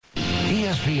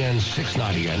ESPN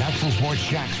 690 and Action Sports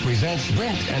Shacks presents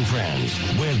Brent and Friends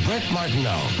with Brent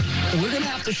Martineau. We're going to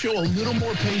have to show a little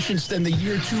more patience than the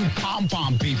year 2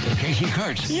 pom-pom people. Casey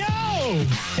Kurtz. Yo!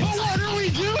 But what are we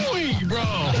doing, bro?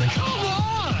 Come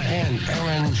on! And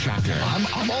Aaron Schachter.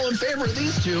 I'm all in favor of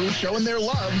these two showing their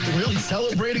love, really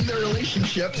celebrating their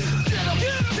relationship.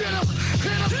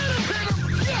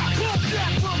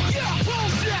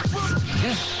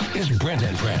 This is Brent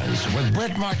and Friends with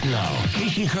Brent Martineau,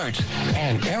 Casey Kurtz,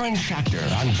 and Aaron Schachter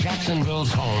on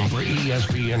Jacksonville's home for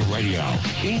ESPN Radio.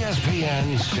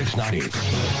 ESPN 690.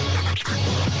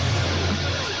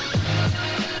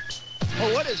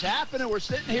 Well, what is happening? We're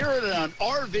sitting here at an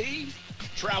RV,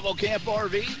 travel camp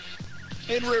RV,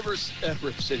 in River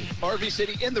City, RV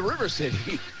City in the River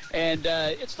City. And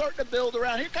it's starting to build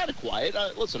around here, kind of quiet.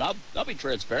 Listen, I'll be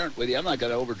transparent with you. I'm not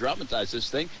going to over-dramatize this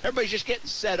thing. Everybody's just getting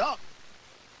set up.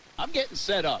 I'm getting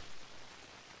set up.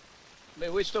 I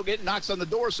mean, we're still getting knocks on the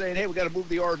door saying, hey, we got to move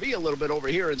the RV a little bit over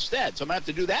here instead. So I'm going to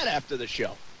have to do that after the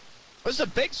show. This is a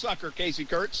big sucker, Casey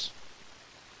Kurtz.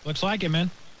 Looks like it,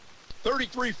 man.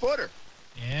 33-footer.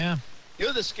 Yeah. You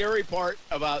know the scary part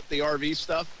about the RV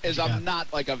stuff is I'm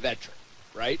not like a veteran,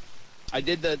 right? I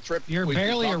did the trip. You're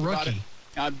barely a rookie.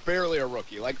 I'm barely a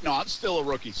rookie. No, I'm still a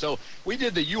rookie. So we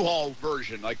did the U-Haul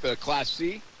version, like the Class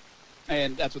C,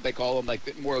 and that's what they call them,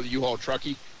 like more of the U-Haul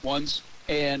trucky ones.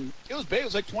 And it was big. It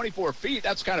was like 24 feet.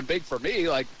 That's kind of big for me.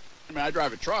 I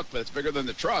drive a truck, but it's bigger than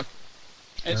the truck.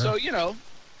 And so,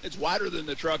 it's wider than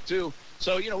the truck, too.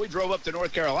 So, we drove up to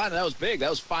North Carolina. That was big. That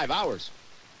was 5 hours.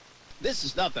 This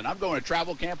is nothing. I'm going to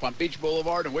travel camp on Beach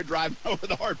Boulevard, and we're driving over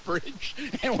the Hart Bridge,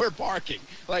 and we're parking.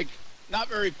 Not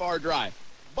very far drive.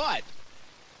 But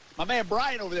my man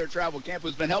Brian over there at Travel Camp,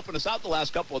 who's been helping us out the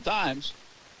last couple of times,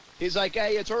 he's like,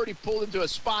 hey, it's already pulled into a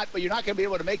spot, but you're not going to be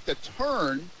able to make the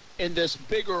turn in this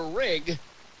bigger rig.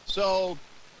 So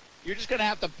you're just going to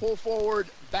have to pull forward,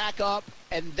 back up,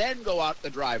 and then go out the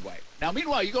driveway. Now,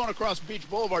 meanwhile, you're going across Beach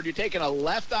Boulevard. You're taking a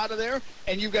left out of there,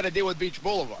 and you've got to deal with Beach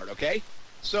Boulevard, okay?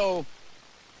 So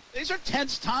these are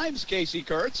tense times, Casey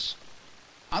Kurtz.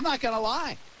 I'm not going to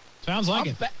lie. Sounds like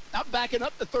it. I'm backing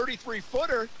up the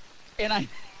 33-footer, and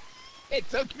it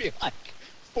took me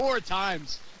 4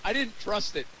 times. I didn't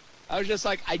trust it. I was just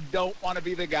like, I don't want to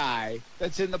be the guy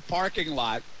that's in the parking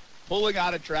lot pulling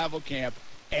out of travel camp,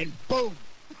 and boom,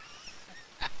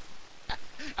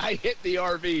 I hit the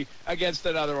RV against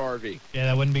another RV. Yeah,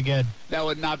 that wouldn't be good. That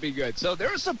would not be good. So there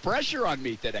was some pressure on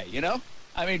me today,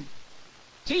 I mean,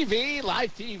 TV,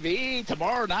 live TV,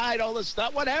 tomorrow night, all this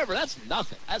stuff, whatever. That's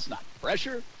nothing. That's not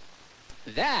pressure.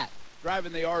 That,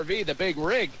 driving the RV, the big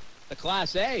rig, the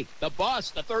Class A, the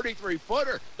bus, the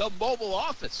 33-footer, the mobile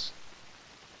office.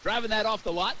 Driving that off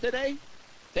the lot today,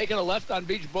 taking a left on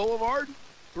Beach Boulevard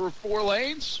through 4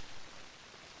 lanes.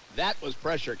 That was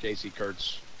pressure, Casey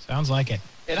Kurtz. Sounds like it.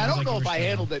 And I don't know if I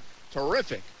handled it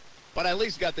terrific, but I at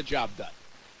least got the job done.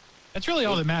 That's really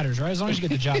all that matters, right? As long as you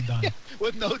get the job done.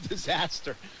 With no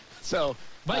disaster. So,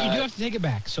 but you do have to take it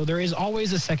back, so there is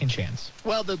always a second chance.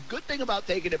 Well, the good thing about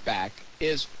taking it back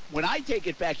is when I take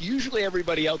it back, usually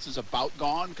everybody else is about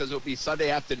gone because it'll be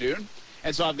Sunday afternoon.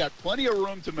 And so I've got plenty of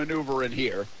room to maneuver in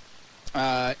here.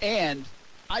 And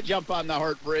I jump on the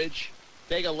Hart Bridge,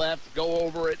 take a left, go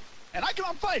over it. And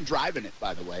I'm fine driving it,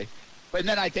 by the way. But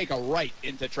then I take a right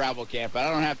into travel camp, and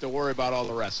I don't have to worry about all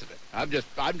the rest of it. I'm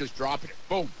just dropping it.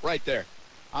 Boom, right there.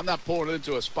 I'm not pulling it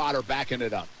into a spot or backing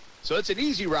it up. So it's an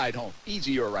easy ride home,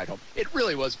 easier ride home. It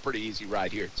really was a pretty easy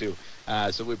ride here, too.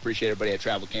 So we appreciate everybody at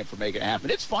Travel Camp for making it happen.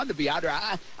 It's fun to be out there.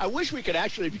 I wish we could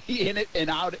actually be in it and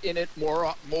out in it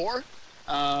more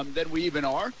than we even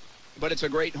are. But it's a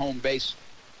great home base,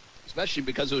 especially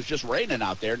because it was just raining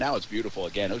out there. Now it's beautiful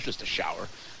again. It was just a shower.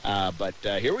 But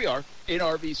here we are in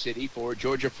RV City for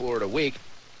Georgia-Florida week.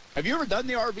 Have you ever done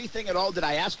the RV thing at all? Did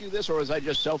I ask you this, or was I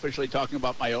just selfishly talking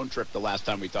about my own trip the last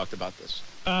time we talked about this?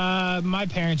 My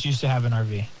parents used to have an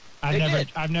RV.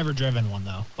 I've never driven one,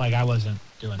 though. I wasn't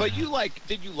doing that. But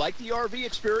did you like the RV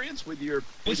experience with your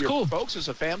cool. folks as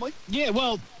a family? Yeah,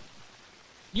 well,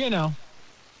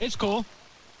 it's cool.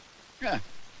 Yeah.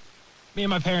 Me and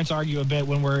my parents argue a bit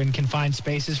when we're in confined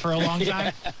spaces for a long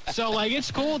time. So, it's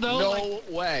cool, though. No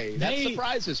way. That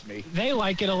surprises me. They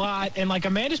like it a lot. And,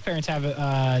 Amanda's parents have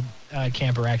a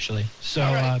camper, actually. So,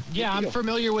 right. I'm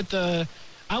familiar with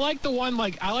I like the one,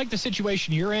 I like the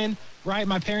situation you're in, right?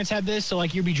 My parents had this, so,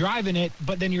 you'll be driving it,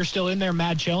 but then you're still in there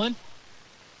mad chilling.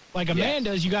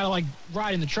 Amanda's, you got to,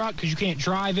 ride in the truck because you can't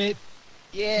drive it.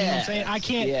 Yeah. You know what I'm saying?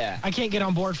 I can't get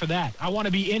on board for that. I want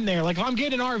to be in there. If I'm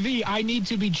getting an RV, I need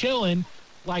to be chilling,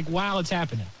 while it's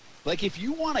happening. If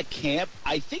you want to camp,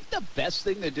 I think the best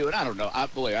thing to do, and I don't know,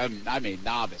 I'm a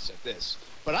novice at this,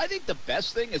 But I think the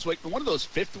best thing is like one of those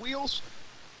fifth wheels.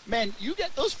 Man, you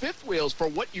get those fifth wheels for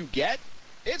what you get.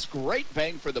 It's great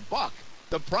bang for the buck.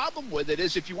 The problem with it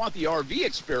is if you want the RV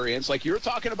experience like you're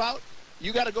talking about,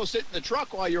 you got to go sit in the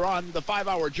truck while you're on the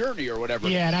 5-hour journey or whatever.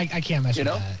 Yeah, and I can't mess with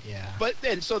that. Yeah. But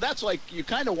and so that's like you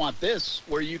kind of want this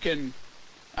where you can.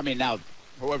 I mean, now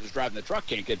whoever's driving the truck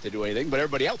can't get to do anything, but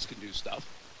everybody else can do stuff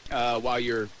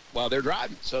while they're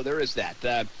driving. So there is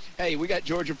that. Hey, we got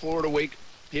Georgia Florida week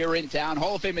here in town.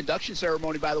 Hall of Fame induction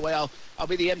ceremony, by the way. I'll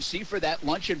be the MC for that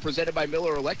luncheon presented by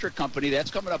Miller Electric Company. That's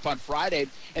coming up on Friday,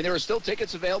 and there are still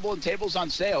tickets available and tables on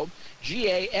sale.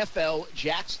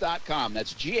 GAFLJax.com.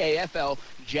 That's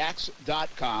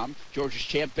GAFLJax.com. Georgia's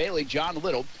Champ Bailey, John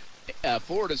Little,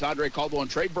 Florida's Andre Caldwell,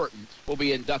 and Trey Burton will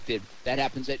be inducted. That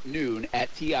happens at noon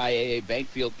at TIAA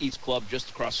Bankfield East Club, just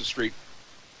across the street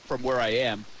from where I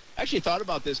am. I actually thought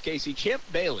about this, Casey. Champ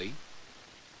Bailey,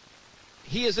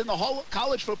 he is in the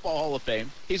College Football Hall of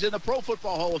Fame. He's in the Pro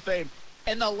Football Hall of Fame.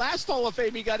 And the last Hall of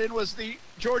Fame he got in was the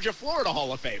Georgia-Florida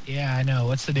Hall of Fame. Yeah, I know.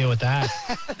 What's the deal with that?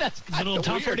 That's a little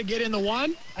tougher weird to get in the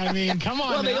one. I mean, come on.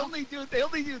 Well, now. they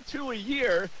only do 2 a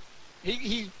year.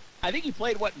 I think he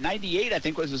played 98. I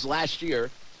think was his last year.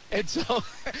 And so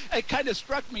it kind of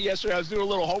struck me yesterday. I was doing a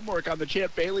little homework on the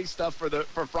Champ Bailey stuff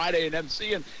for Friday and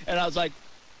MC, and I was like,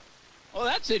 well,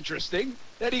 that's interesting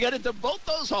that he got into both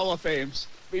those Hall of Fames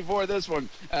before this one.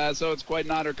 So it's quite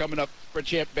an honor coming up for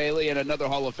Champ Bailey and another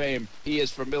Hall of Fame. He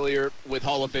is familiar with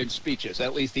Hall of Fame speeches.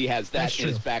 At least he has that in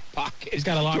his back pocket. He's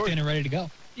got it locked in and ready to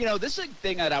go. You know, this is a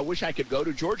thing that I wish I could go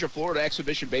to. Georgia-Florida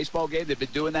exhibition baseball game. They've been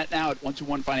doing that now at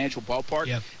 121 Financial Ballpark.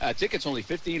 Yep. Tickets only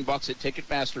 $15 at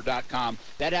Ticketmaster.com.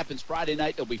 That happens Friday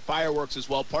night. There'll be fireworks as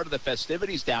well, part of the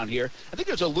festivities down here. I think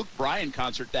there's a Luke Bryan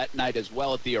concert that night as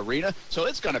well at the arena. So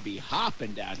it's going to be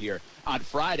hopping down here on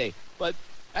Friday. But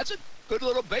that's a good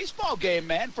little baseball game,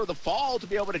 man, for the fall to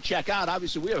be able to check out.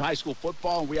 Obviously, we have high school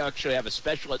football, and we actually have a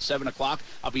special at 7 o'clock.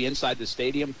 I'll be inside the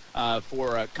stadium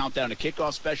for a countdown to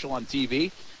kickoff special on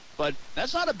TV. But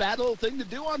that's not a bad little thing to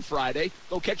do on Friday.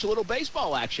 Go catch a little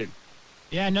baseball action.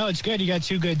 Yeah, no, it's good. You got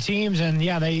two good teams, and,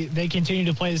 yeah, they continue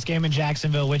to play this game in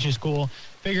Jacksonville, which is cool.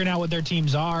 Figuring out what their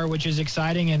teams are, which is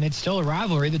exciting, and it's still a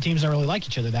rivalry. The teams don't really like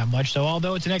each other that much. So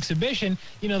although it's an exhibition,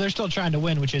 you know, they're still trying to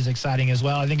win, which is exciting as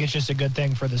well. I think it's just a good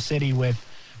thing for the city with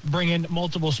bringing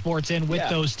multiple sports in with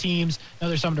those teams. Now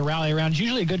there's something to rally around. It's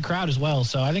usually a good crowd as well.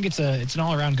 So I think it's an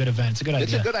all-around good event. It's a good idea.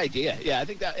 It's a good idea. Yeah, I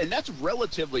think that, and that's a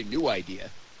relatively new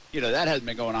idea. You know, that hasn't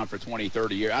been going on for 20,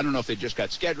 30 years. I don't know if they just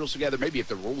got schedules together. Maybe if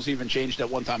the rules even changed at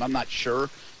one time. I'm not sure.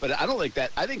 But I don't think that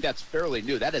 – I think that's fairly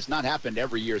new. That has not happened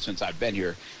every year since I've been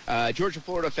here.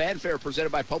 Georgia-Florida Fan Fair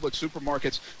presented by Publix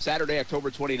Supermarkets, Saturday,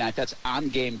 October 29th. That's on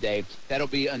game day. That'll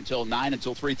be until 9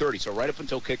 until 3:30. So right up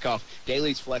until kickoff.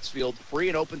 Daly's Flex Field, free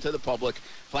and open to the public.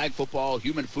 Flag football,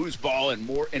 human foosball, and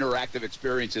more interactive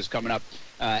experiences coming up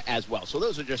as well. So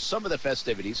those are just some of the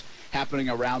festivities happening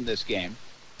around this game.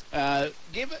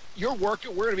 Give it your work.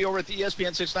 We're going to be over at the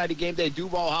ESPN 690 Game Day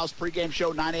Duval House pregame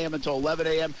show, 9 a.m. until 11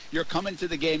 a.m. You're coming to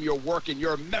the game. You're working.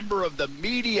 You're a member of the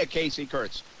media, Casey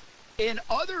Kurtz. In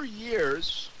other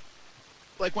years,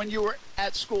 like when you were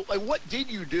at school, like what did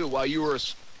you do while you were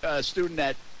a student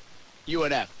at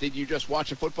UNF? Did you just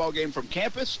watch a football game from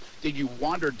campus? Did you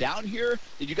wander down here?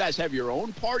 Did you guys have your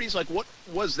own parties? Like, what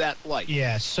was that like?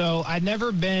 Yeah, so I'd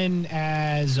never been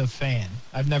as a fan.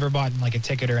 I've never bought like a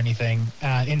ticket or anything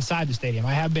inside the stadium.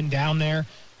 I have been down there.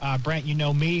 Brent, you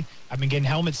know me. I've been getting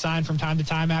helmets signed from time to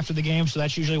time after the game, so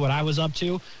that's usually what I was up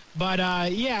to. But,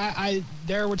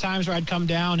 there were times where I'd come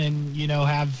down and, you know,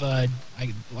 have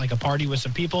like a party with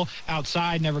some people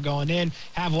outside, never going in.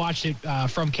 Have watched it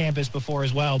from campus before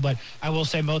as well. But I will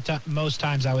say most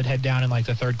times I would head down in, like,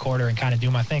 the third quarter and kind of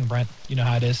do my thing, Brent. You know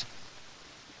how it is.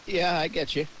 Yeah, I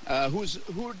get you.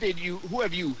 Who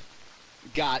have you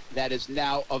got that is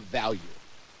now of value?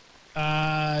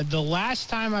 The last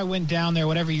time I went down there,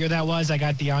 whatever year that was, I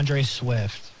got DeAndre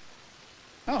Swift.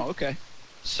 Oh, okay.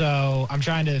 So I'm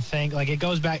trying to think, like, it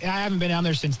goes back. I haven't been down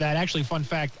there since that. Actually, fun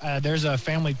fact, there's a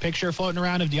family picture floating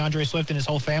around of DeAndre Swift and his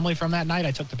whole family from that night.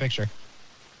 I took the picture.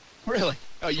 Really?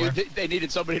 Oh, they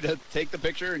needed somebody to take the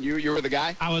picture, and you were the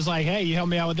guy? I was like, hey, you help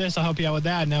me out with this, I'll help you out with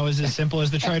that. And that was as simple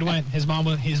as the trade went. His mom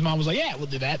was like, yeah, we'll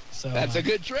do that. So that's a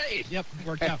good trade. Yep,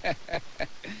 worked out.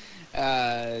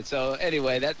 So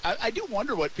anyway, I do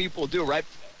wonder what people do, right?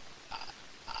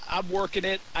 I'm working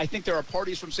it. I think there are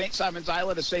parties from St. Simon's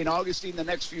Island to St. Augustine the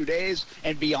next few days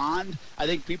and beyond. I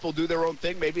think people do their own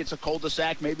thing. Maybe it's a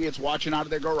cul-de-sac. Maybe it's watching out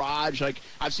of their garage. Like,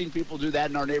 I've seen people do that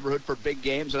in our neighborhood for big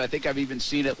games, and I think I've even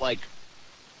seen it, like,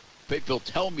 people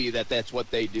tell me that that's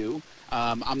what they do.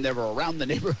 I'm never around the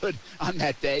neighborhood on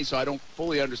that day, so I don't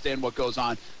fully understand what goes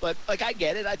on. But, like, I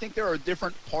get it. I think there are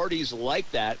different parties like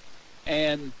that.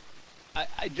 And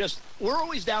we're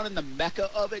always down in the mecca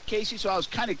of it, Casey, so I was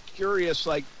kind of curious,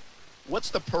 like,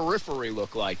 what's the periphery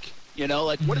look like? You know,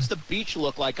 like, what does the beach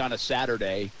look like on a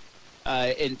Saturday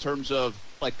in terms of,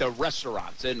 like, the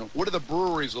restaurants? And what do the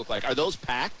breweries look like? Are those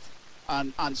packed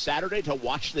on Saturday to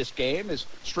watch this game? Is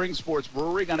String Sports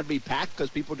Brewery going to be packed because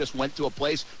people just went to a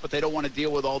place, but they don't want to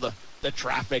deal with all the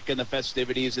traffic and the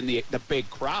festivities and the big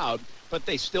crowd, but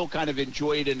they still kind of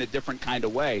enjoy it in a different kind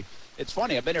of way? It's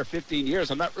funny. I've been here 15 years.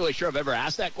 I'm not really sure I've ever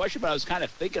asked that question, but I was kind of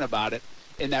thinking about it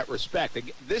in that respect.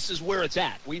 This is where it's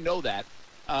at. We know that.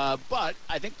 But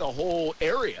I think the whole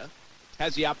area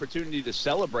has the opportunity to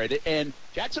celebrate it. And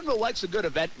Jacksonville likes a good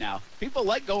event now. People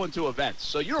like going to events.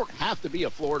 So you don't have to be a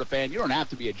Florida fan. You don't have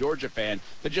to be a Georgia fan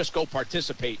to just go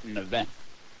participate in an event.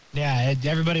 Yeah,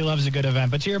 everybody loves a good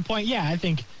event. But to your point, yeah, I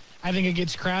think it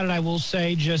gets crowded. I will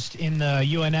say just in the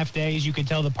UNF days, you could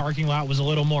tell the parking lot was a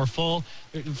little more full.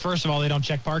 First of all, they don't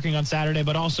check parking on Saturday,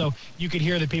 but also you could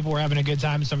hear that people were having a good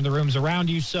time in some of the rooms around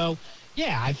you. So,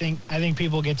 yeah, I think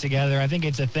people get together. I think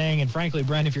it's a thing. And frankly,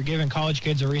 Brent, if you're giving college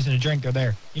kids a reason to drink, they're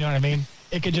there. You know what I mean?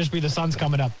 It could just be the sun's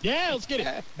coming up. Yeah, let's get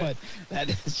it. But that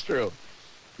is true.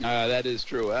 That is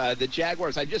true. The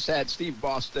Jaguars, I just had Steve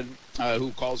Boston,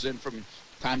 who calls in from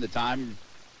time to time,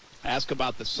 ask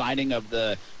about the signing of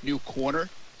the new corner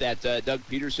that Doug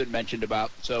Peterson mentioned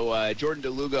about. So Jordan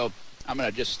DeLugo, I'm going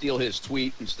to just steal his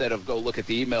tweet instead of go look at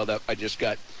the email that I just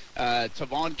got.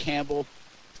 Tavon Campbell,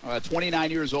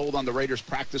 29 years old, on the Raiders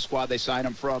practice squad they signed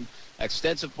him from.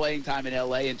 Extensive playing time in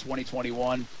L.A. in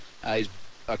 2021. He's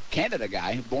a Canada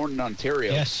guy, born in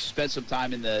Ontario. Yes. Spent some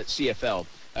time in the CFL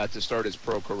to start his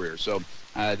pro career. So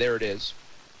there it is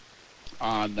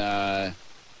on the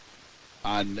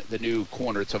new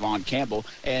corner, Tavon Campbell.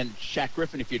 And Shaq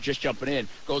Griffin, if you're just jumping in,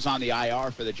 goes on the IR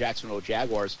for the Jacksonville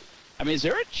Jaguars. I mean, is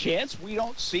there a chance we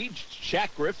don't see Shaq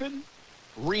Griffin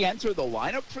re-enter the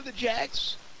lineup for the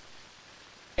Jags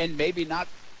and maybe not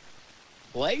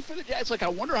play for the Jags? Like, I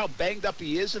wonder how banged up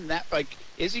he is in that. Like,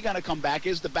 is he going to come back?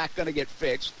 Is the back going to get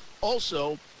fixed?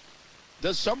 Also,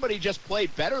 does somebody just play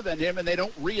better than him and they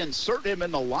don't reinsert him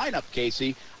in the lineup,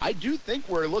 Casey? I do think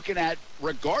we're looking at,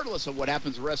 regardless of what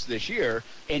happens the rest of this year,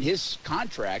 in his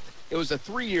contract, it was a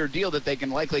 3-year deal that they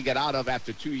can likely get out of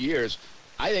after 2 years.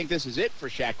 I think this is it for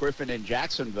Shaq Griffin in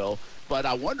Jacksonville, but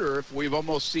I wonder if we've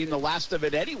almost seen the last of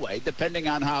it anyway, depending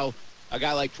on how a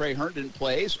guy like Trey Herndon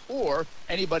plays or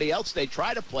anybody else they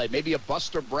try to play. Maybe a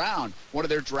Buster Brown, one of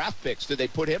their draft picks. Do they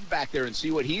put him back there and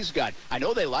see what he's got? I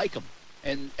know they like him.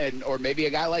 And or maybe a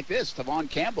guy like this, Tavon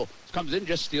Campbell, comes in,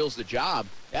 just steals the job.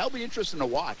 That'll be interesting to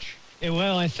watch. It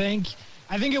will. I think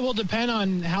it will depend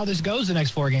on how this goes the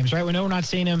next 4 games, right? We know we're not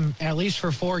seeing him at least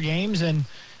for 4 games, and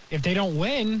if they don't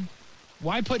win,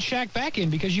 why put Shaq back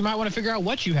in? Because you might want to figure out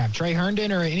what you have. Trey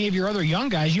Herndon or any of your other young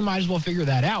guys, you might as well figure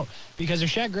that out. Because if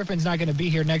Shaq Griffin's not going to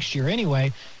be here next year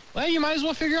anyway, well, you might as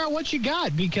well figure out what you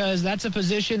got, because that's a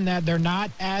position that they're not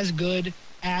as good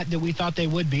at that we thought they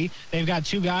would be. They've got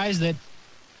 2 guys that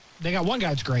they got one guy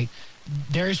that's great.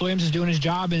 Darius Williams is doing his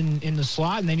job in the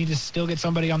slot, and they need to still get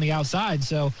somebody on the outside.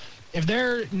 So if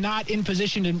they're not in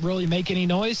position to really make any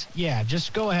noise, yeah,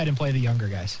 just go ahead and play the younger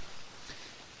guys.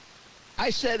 I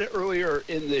said earlier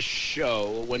in this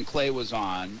show when Clay was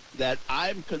on that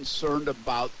I'm concerned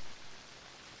about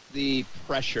the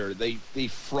pressure, the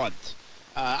front.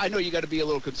 I know you got to be a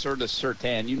little concerned of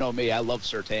Surtain. You know me, I love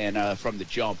Surtain from the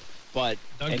jump. But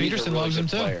Doug Peterson loves him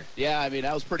too. Yeah, I mean,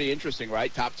 that was pretty interesting,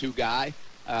 right? Top 2 guy.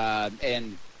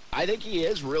 And I think he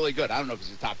is really good. I don't know if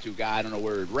he's a top 2 guy. I don't know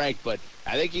where he'd rank, but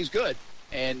I think he's good.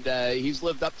 And he's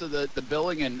lived up to the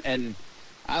billing, and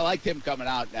I liked him coming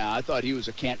out now. I thought he was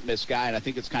a can't-miss guy, and I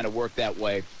think it's kind of worked that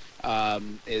way.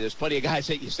 There's plenty of guys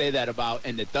that you say that about,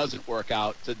 and it doesn't work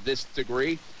out to this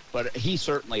degree, but he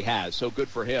certainly has. So good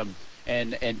for him.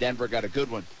 And Denver got a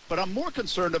good one. But I'm more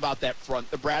concerned about that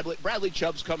front. The Bradley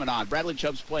Chubb's coming on. Bradley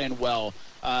Chubb's playing well.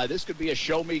 This could be a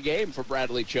show-me game for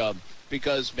Bradley Chubb,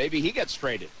 because maybe he gets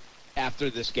traded after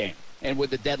this game, and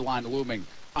with the deadline looming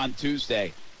on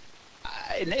Tuesday.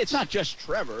 And it's not just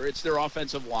Trevor. It's their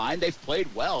offensive line. They've played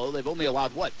well. They've only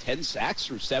allowed, 10 sacks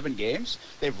through 7 games?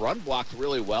 They've run blocked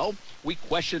really well. We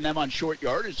question them on short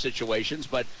yardage situations.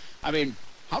 But, I mean,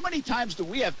 how many times do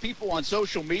we have people on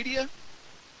social media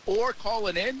or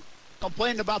calling in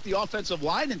complaining about the offensive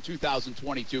line in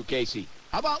 2022, Casey?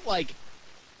 How about,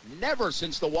 never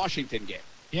since the Washington game?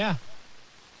 Yeah,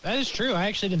 that is true. I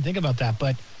actually didn't think about that.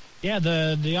 But, yeah,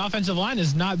 the offensive line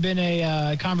has not been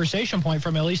a conversation point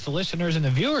from at least the listeners and the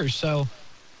viewers. So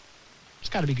it's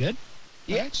got to be good.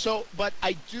 Yeah, but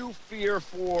I do fear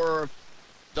for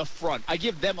the front. I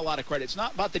give them a lot of credit. It's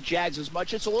not about the Jags as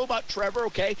much. It's a little about Trevor,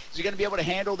 okay? Is he going to be able to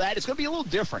handle that? It's going to be a little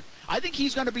different. I think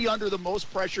he's going to be under the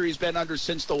most pressure he's been under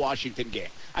since the Washington game.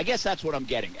 I guess that's what I'm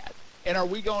getting at. And are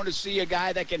we going to see a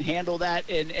guy that can handle that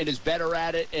and is better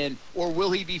at it, or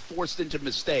will he be forced into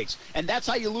mistakes? And that's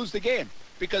how you lose the game,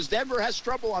 because Denver has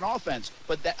trouble on offense.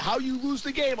 But how you lose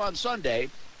the game on Sunday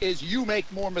is you make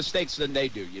more mistakes than they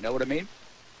do. You know what I mean?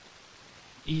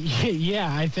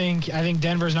 Yeah, I think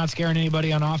Denver's not scaring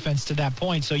anybody on offense to that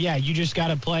point. So, yeah, you just got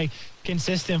to play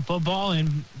consistent football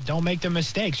and don't make the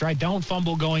mistakes, right? Don't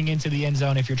fumble going into the end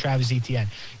zone if you're Travis Etienne.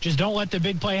 Just don't let the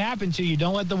big play happen to you.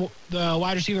 Don't let the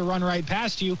wide receiver run right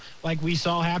past you like we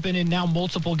saw happen in now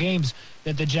multiple games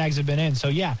that the Jags have been in. So,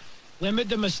 yeah, limit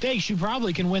the mistakes. You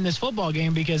probably can win this football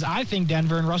game, because I think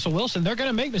Denver and Russell Wilson, they're going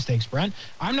to make mistakes, Brent.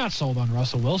 I'm not sold on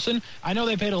Russell Wilson. I know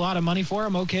they paid a lot of money for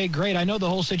him. Okay, great. I know the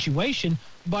whole situation,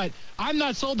 but I'm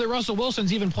not sold that Russell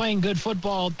Wilson's even playing good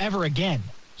football ever again.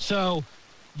 So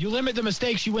you limit the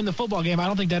mistakes, you win the football game. I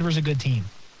don't think Denver's a good team.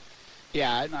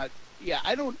 Yeah,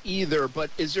 I don't either, but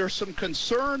is there some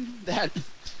concern that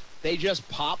they just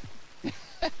pop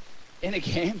in a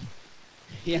game?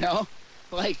 You know,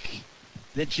 like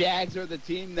the Jags are the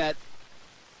team that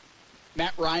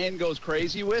Matt Ryan goes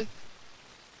crazy with,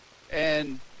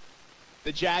 and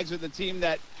the Jags are the team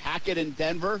that Hackett and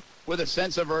Denver, with a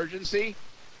sense of urgency,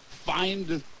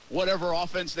 find whatever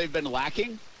offense they've been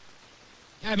lacking.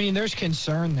 I mean, there's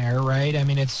concern there, right? I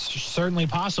mean, it's certainly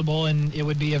possible, and it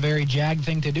would be a very Jag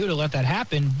thing to do to let that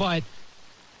happen. But,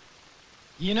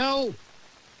 you know,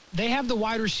 they have the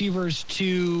wide receivers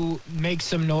to make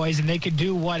some noise, and they could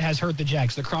do what has hurt the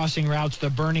Jags, the crossing routes, the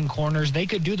burning corners. They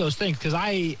could do those things, because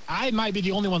I might be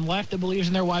the only one left that believes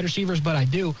in their wide receivers, but I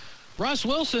do. Russ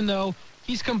Wilson, though,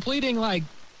 he's completing like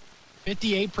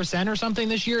 58% or something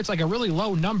this year. It's like a really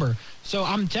low number. So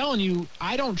I'm telling you,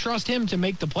 I don't trust him to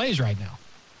make the plays right now.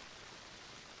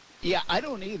 Yeah, I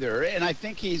don't either, and I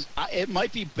think it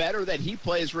might be better that he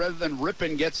plays rather than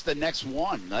Rippon gets the next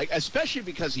one, like, especially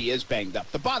because he is banged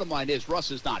up. The bottom line is Russ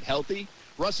is not healthy.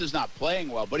 Russ is not playing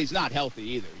well, but he's not healthy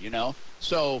either, you know?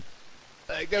 So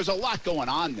there's a lot going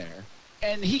on there,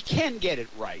 and he can get it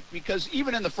right, because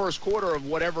even in the first quarter of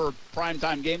whatever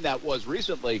primetime game that was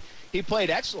recently, he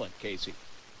played excellent, Casey.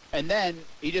 And then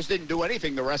he just didn't do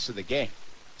anything the rest of the game.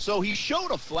 So he showed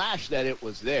a flash that it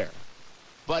was there.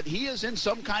 But he is in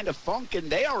some kind of funk, and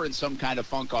they are in some kind of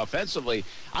funk offensively.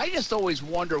 I just always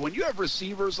wonder, when you have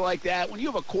receivers like that, when you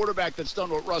have a quarterback that's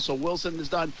done what Russell Wilson has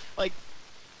done, like,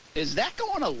 is that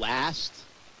going to last,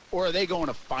 or are they going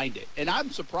to find it? And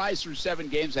I'm surprised through 7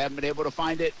 games they haven't been able to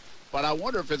find it, but I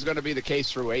wonder if it's going to be the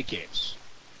case through 8 games.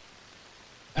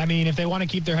 I mean, if they want to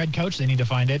keep their head coach, they need to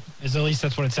find it. At least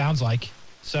that's what it sounds like.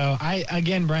 So,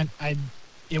 Brent,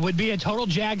 it would be a total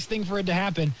Jags thing for it to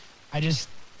happen.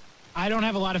 I don't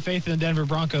have a lot of faith in the Denver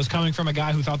Broncos, coming from a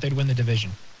guy who thought they'd win the division.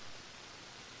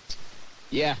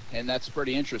 Yeah, and that's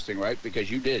pretty interesting, right? Because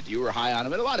you did. You were high on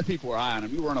him, and a lot of people were high on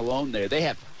him. You weren't alone there. They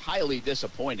have highly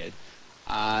disappointed.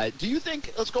 Do you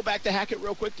think, let's go back to Hackett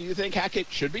real quick, do you think Hackett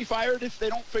should be fired if they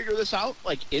don't figure this out,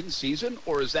 like in season,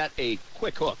 or is that a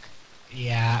quick hook?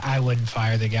 Yeah, I wouldn't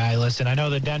fire the guy. Listen, I know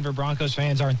the Denver Broncos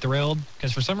fans aren't thrilled,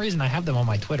 because for some reason I have them on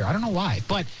my Twitter. I don't know why,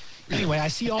 but anyway, I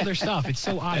see all their stuff. It's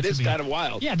so odd to me. It is kind of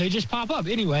wild. Yeah, they just pop up.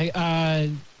 Anyway,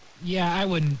 yeah, I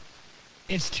wouldn't.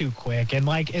 It's too quick. And,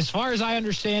 like, as far as I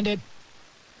understand it,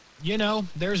 you know,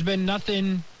 there's been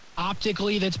nothing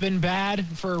optically that's been bad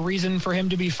for a reason for him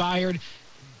to be fired.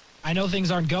 I know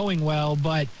things aren't going well,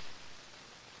 but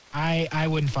I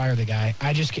wouldn't fire the guy.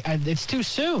 It's too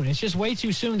soon. It's just way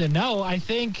too soon to know. I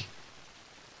think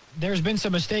there's been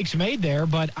some mistakes made there,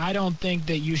 but I don't think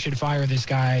that you should fire this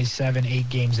guy 7-8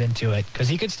 games into it, because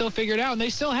he could still figure it out, and they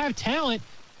still have talent.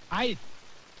 I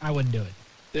wouldn't do it.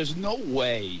 There's no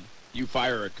way you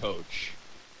fire a coach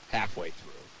halfway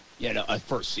through, you know, a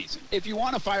first season. If you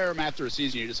want to fire him after a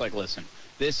season, you're just like, listen,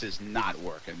 this is not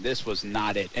working. This was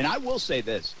not it. And I will say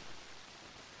this.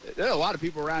 There are a lot of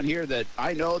people around here that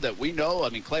I know, that we know. I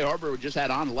mean, Clay Harbor just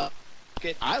had on left.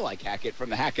 I like Hackett. From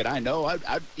the Hackett I know,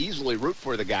 I'd easily root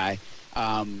for the guy.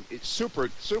 It's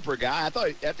super guy. I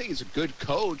think he's a good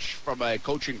coach from a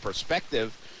coaching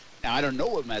perspective. Now, I don't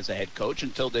know him as a head coach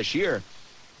until this year.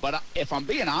 But if I'm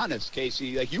being honest,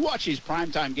 Casey, like, you watch these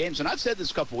primetime games, and I've said this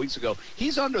a couple weeks ago,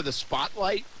 he's under the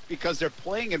spotlight because they're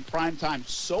playing in primetime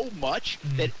so much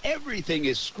that everything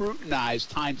is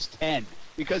scrutinized times 10,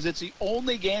 because it's the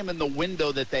only game in the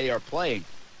window that they are playing.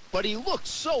 But he looks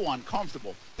so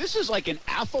uncomfortable. This is like an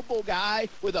affable guy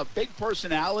with a big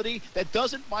personality that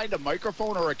doesn't mind a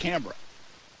microphone or a camera.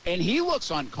 And he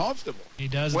looks uncomfortable. He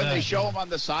does when that, they show yeah. him on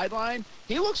the sideline.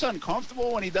 He looks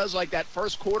uncomfortable when he does like that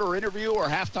first quarter interview or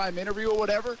halftime interview or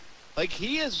whatever. Like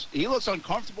he looks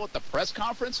uncomfortable at the press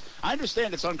conference. I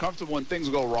understand it's uncomfortable when things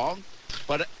go wrong,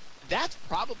 but that's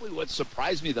probably what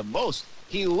surprised me the most.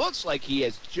 He looks like he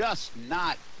has just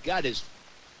not got his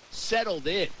settled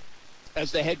in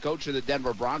as the head coach of the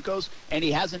Denver Broncos, and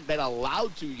he hasn't been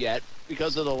allowed to yet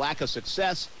because of the lack of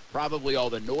success, probably all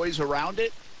the noise around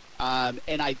it.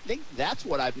 And I think that's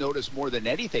what I've noticed more than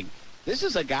anything. This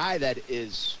is a guy that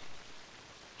is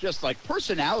just like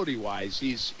personality-wise,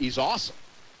 he's awesome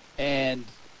and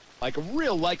like a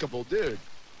real likable dude.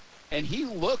 And he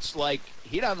looks like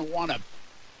he doesn't want to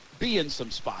be in some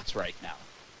spots right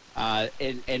now.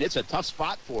 And it's a tough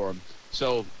spot for him.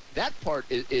 So that part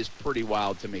is pretty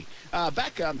wild to me.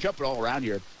 I'm jumping all around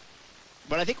here,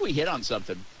 but I think we hit on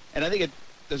something, and I think it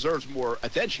deserves more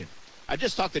attention. I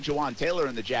just talked to Jawaan Taylor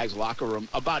in the Jags locker room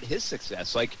about his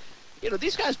success. Like,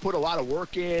 these guys put a lot of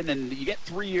work in, and you get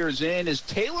 3 years in. Is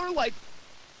Taylor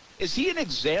is he an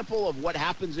example of what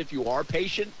happens if you are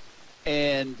patient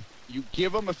and you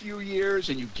give him a few years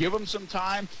and you give him some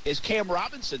time? Is Cam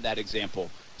Robinson that example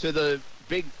to the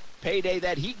big payday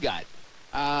that he got?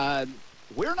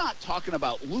 We're not talking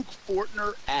about Luke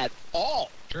Fortner at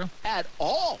all. True. At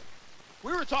all.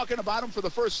 We were talking about him for the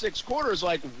first 6 quarters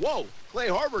like, whoa, Clay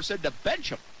Harbor said to bench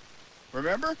him.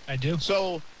 Remember? I do.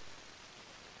 So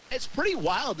it's pretty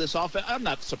wild, this offense. I'm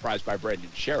not surprised by Brendan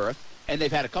Sheriff, and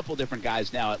they've had a couple different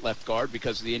guys now at left guard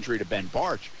because of the injury to Ben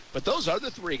Barch. But those other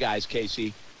 3 guys,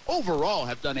 Casey, overall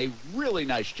have done a really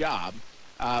nice job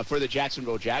for the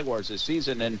Jacksonville Jaguars this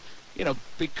season. And,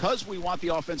 because we want the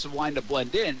offensive line to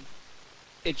blend in,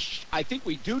 I think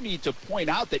we do need to point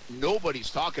out that nobody's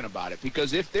talking about it,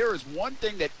 because if there is one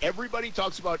thing that everybody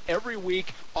talks about every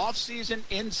week, off season,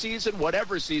 in season,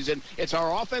 whatever season, it's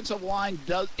our offensive line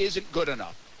isn't good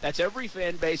enough. That's every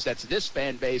fan base. That's this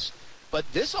fan base.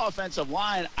 But this offensive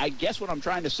line, I guess what I'm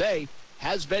trying to say,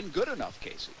 has been good enough,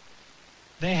 Casey.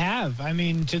 They have. I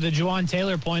mean, to the Jawaan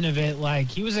Taylor point of it,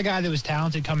 he was a guy that was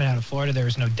talented coming out of Florida. There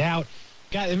was no doubt.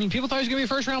 People thought he was going to be a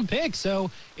first-round pick,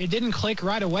 so it didn't click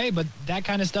right away, but that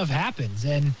kind of stuff happens.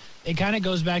 And it kind of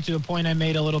goes back to a point I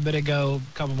made a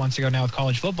couple months ago now with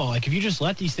college football. If you just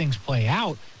let these things play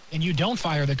out and you don't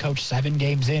fire the coach 7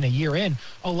 games in, a year in,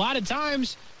 a lot of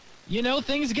times,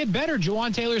 things get better.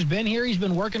 Jawaan Taylor's been here. He's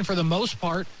been working for the most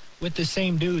part with the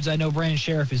same dudes. I know Brandon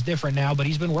Sheriff is different now, but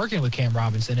he's been working with Cam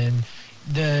Robinson, and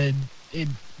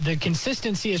the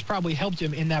consistency has probably helped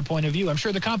him in that point of view. I'm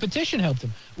sure the competition helped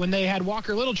him when they had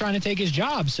Walker Little trying to take his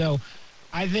job. So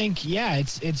I think,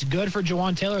 it's good for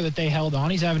Jawaan Taylor that they held on.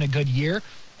 He's having a good year.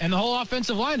 And the whole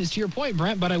offensive line is to your point,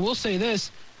 Brent, but I will say this.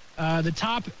 The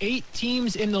top 8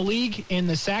 teams in the league in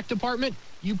the sack department,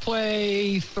 you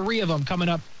play 3 of them coming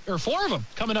up, or 4 of them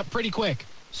coming up pretty quick.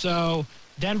 So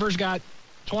Denver's got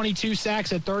 22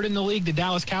 sacks at 3rd in the league. The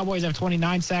Dallas Cowboys have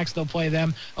 29 sacks. They'll play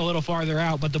them a little farther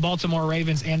out. But the Baltimore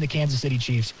Ravens and the Kansas City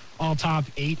Chiefs, all top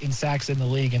 8 in sacks in the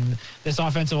league. And this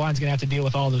offensive line is going to have to deal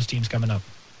with all those teams coming up.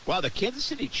 Wow, the Kansas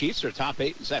City Chiefs are top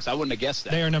 8 in sacks. I wouldn't have guessed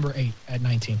that. They are number 8 at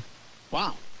 19.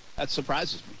 Wow, that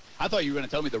surprises me. I thought you were going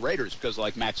to tell me the Raiders because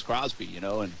Max Crosby,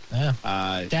 and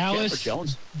Dallas.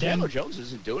 Chandler Jones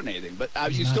isn't doing anything. But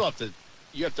you still have to.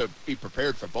 You have to be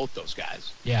prepared for both those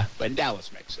guys. Yeah. And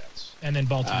Dallas makes sense. And then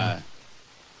Baltimore.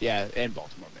 And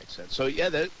Baltimore makes sense. So, they're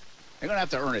going to have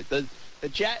to earn it.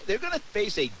 They're going to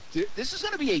face this is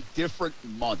going to be a different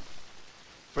month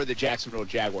for the Jacksonville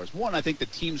Jaguars. One, I think the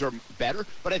teams are better,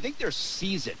 but I think they're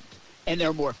seasoned, and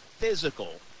they're more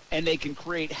physical, and they can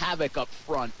create havoc up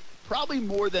front, probably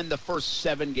more than the first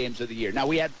 7 games of the year.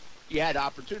 Now, you had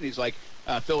opportunities like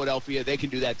Philadelphia. They can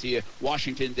do that to you.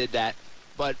 Washington did that.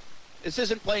 But this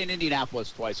isn't playing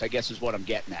Indianapolis twice, I guess is what I'm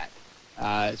getting at.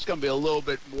 It's going to be a little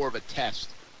bit more of a test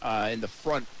in the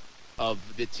front of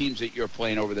the teams that you're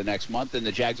playing over the next month, and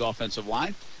the Jags offensive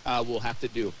line will have to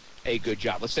do a good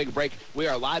job. Let's take a break. We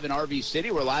are live in RV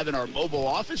City. We're live in our mobile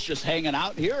office, just hanging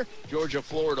out here. Georgia,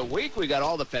 Florida week. We got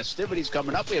all the festivities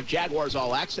coming up. We have Jaguars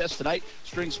All Access tonight,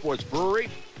 String Sports Brewery.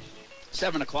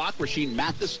 7 o'clock, Rashean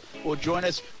Mathis will join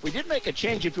us. We did make a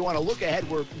change. If you want to look ahead,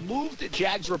 we're moved to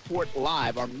Jags Report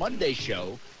Live, our Monday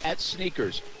show at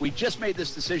Sneakers. We just made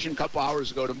this decision a couple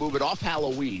hours ago to move it off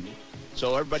Halloween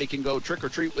so everybody can go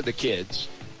trick-or-treat with the kids,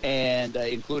 and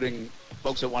including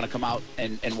folks that want to come out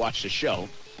and watch the show.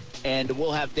 And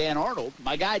we'll have Dan Arnold,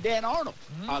 my guy Dan Arnold,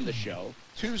 on the show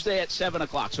Tuesday at 7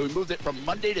 o'clock. So we moved it from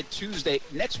Monday to Tuesday,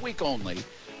 next week only,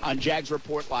 on Jags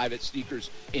Report Live at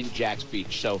Sneakers in Jax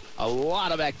Beach. So a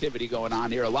lot of activity going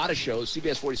on here, a lot of shows,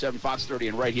 CBS 47, Fox 30,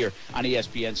 and right here on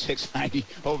ESPN 690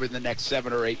 over the next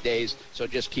 7 or 8 days. So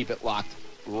just keep it locked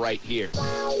right here.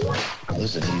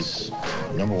 Listen, he's,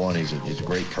 number one, he's a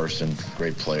great person,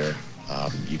 great player.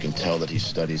 You can tell that he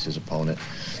studies his opponent.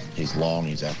 He's long,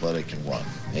 he's athletic, can run,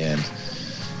 and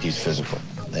he's physical.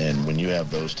 And when you have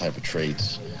those type of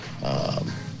traits,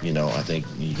 I think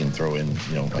you can throw in,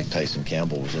 like Tyson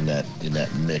Campbell was in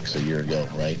that mix a year ago,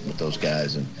 right, with those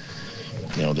guys. And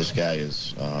this guy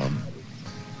is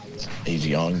he's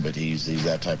young, but he's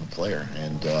that type of player,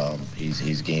 and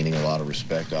he's gaining a lot of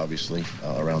respect, obviously,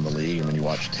 around the league. And when you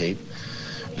watch tape,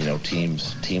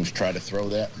 teams try to throw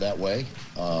that way.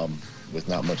 With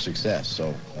not much success,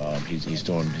 so he's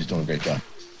doing a great job.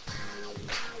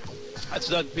 That's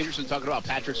Doug Peterson talking about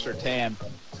Patrick Surtain,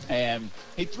 and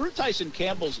he threw Tyson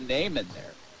Campbell's name in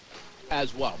there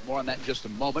as well. More on that in just a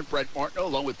moment. Brett Martineau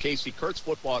along with Casey Kurtz,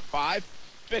 football at 5.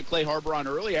 We had Clay Harbor on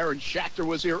early. Aaron Schachter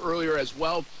was here earlier as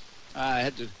well. I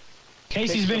had to.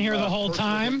 Casey's been here the whole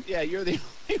time. Yeah, you're the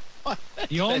only one.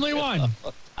 The only one.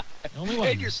 Only one.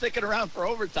 And you're sticking around for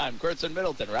overtime, Kurtz and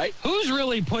Middleton, right? Who's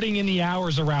really putting in the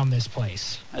hours around this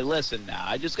place? Hey, listen now.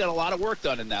 I just got a lot of work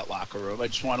done in that locker room. I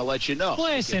just want to let you know.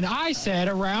 Listen, I said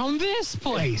around this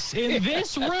place. In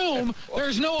this room,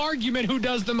 there's no argument who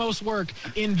does the most work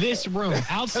in this room.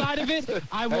 Outside of it,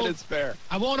 That is fair.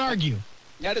 I won't argue.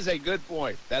 That is a good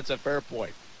point. That's a fair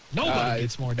point. Nobody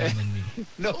gets more done than me.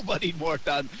 Nobody more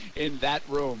done in that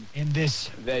room in this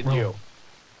than room. you.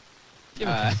 Give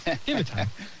it time. Give it time.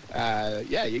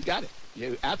 Yeah, you got it.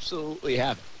 You absolutely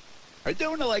have it. Aren't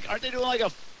they doing like a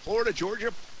Florida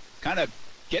Georgia kind of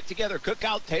get together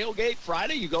cookout tailgate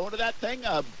Friday? You going to that thing?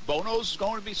 Bono's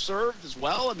going to be served as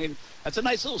well. I mean, that's a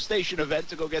nice little station event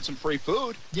to go get some free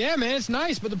food. Yeah, man, it's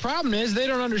nice, but the problem is they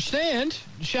don't understand.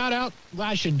 Shout out. Well,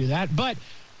 I shouldn't do that, but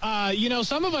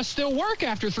some of us still work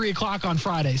after 3 o'clock on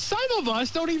Fridays. Some of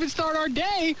us don't even start our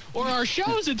day or our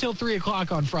shows until 3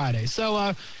 o'clock on Friday. So,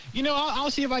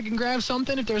 I'll see if I can grab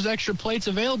something if there's extra plates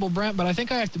available, Brent, but I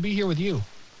think I have to be here with you.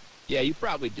 Yeah, you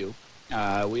probably do.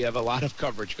 We have a lot of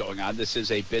coverage going on. This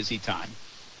is a busy time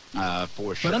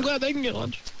for sure. But I'm glad they can get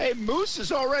lunch. Hey, Moose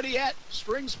is already at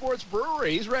String Sports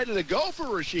Brewery. He's ready to go for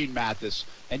Rasheed Mathis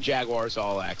and Jaguars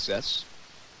All Access.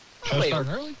 Starting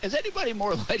early? Is anybody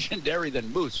more legendary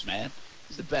than Moose, man?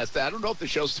 He's the best. I don't know if the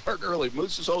show's starting early.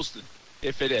 Moose is hosting,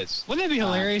 if it is. Wouldn't that be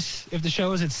hilarious if the show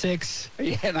was at 6?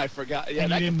 Yeah, and I forgot. Yeah,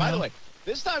 by the way,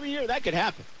 this time of year, that could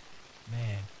happen.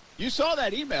 Man. You saw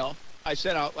that email I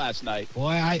sent out last night.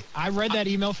 Boy, I read that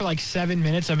email for like 7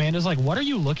 minutes. Amanda's like, what are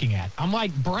you looking at? I'm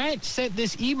like, Brent sent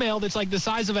this email that's like the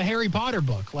size of a Harry Potter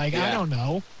book. Like, yeah. I don't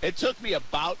know. It took me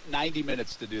about 90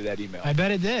 minutes to do that email. I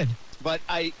bet it did. But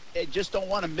I just don't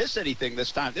want to miss anything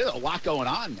this time. There's a lot going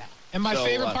on now. And my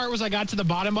favorite part was I got to the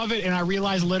bottom of it, and I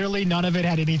realized literally none of it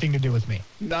had anything to do with me.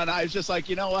 No, I was just like,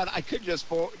 you know what? I could just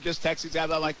text these guys.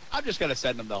 I'm like, I'm just going to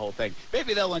send them the whole thing.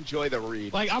 Maybe they'll enjoy the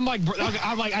read. I'm like,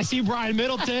 I see Brian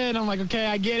Middleton. I'm like, okay,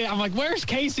 I get it. I'm like, where's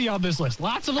Casey on this list?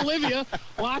 Lots of Olivia,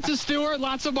 lots of Stewart,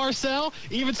 lots of Marcel,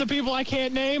 even some people I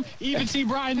can't name, even see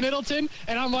Brian Middleton.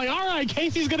 And I'm like, all right,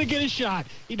 Casey's going to get a shot.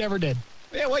 He never did.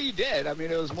 Yeah, well, you did. I mean,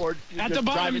 it was more at the bottom,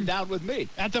 driving down with me.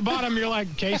 At the bottom, you're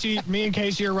like, Casey, me and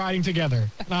Casey are riding together.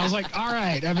 And I was like, all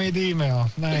right, I made the email.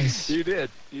 Nice. You did.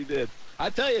 I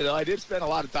tell you, though, I did spend a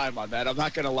lot of time on that. I'm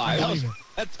not going to lie.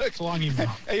 It's a long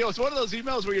email. It's one of those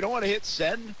emails where you don't want to hit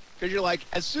send because you're like,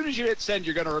 as soon as you hit send,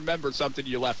 you're going to remember something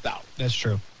you left out. That's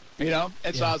true.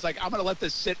 And so I was like, I'm going to let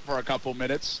this sit for a couple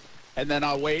minutes, and then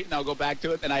I'll wait, and I'll go back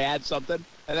to it, and I add something,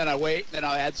 and then I wait, and then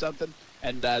I'll add something.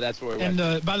 And that's where we went.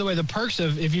 And by the way, the perks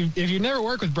of if you've never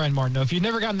worked with Brent Martineau, if you've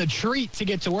never gotten the treat to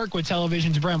get to work with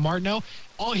Television's Brent Martineau,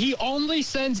 he only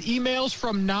sends emails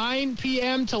from 9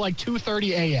 p.m. to like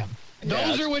 2:30 a.m.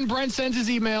 Those are when Brent sends his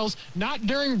emails, not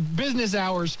during business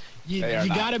hours. You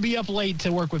got to be up late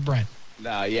to work with Brent.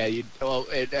 No, yeah,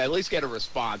 at least get a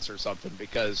response or something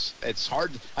because it's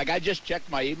hard. Like I just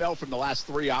checked my email from the last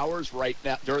 3 hours right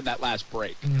now during that last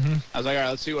break. Mm-hmm. I was like, all right,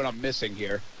 let's see what I'm missing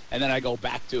here, and then I go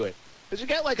back to it. Because you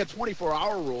get like a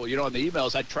 24-hour rule, in the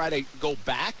emails. I try to go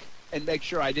back and make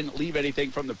sure I didn't leave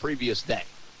anything from the previous day.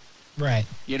 Right.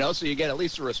 So you get at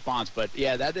least a response. But,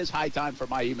 yeah, that is high time for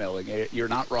my emailing. You're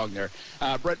not wrong there.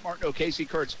 Brent Martineau, Casey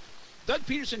Kurtz. Doug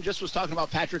Peterson just was talking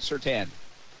about Patrick Surtain.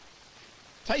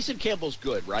 Tyson Campbell's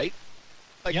good, right?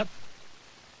 Yep.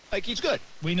 Like, he's good.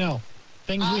 We know.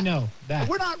 Things we know. That.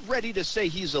 We're not ready to say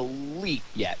he's elite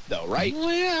yet, though, right?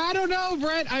 Well, yeah, I don't know,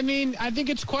 Brent. I mean, I think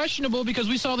it's questionable because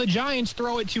we saw the Giants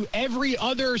throw it to every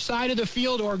other side of the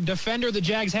field or defender the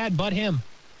Jags had but him.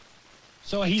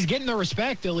 So he's getting the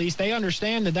respect, at least. They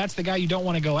understand that that's the guy you don't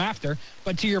want to go after.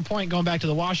 But to your point, going back to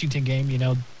the Washington game,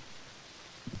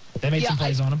 they made some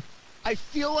plays on him. I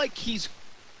feel like he's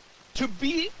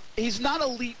not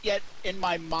elite yet in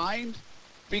my mind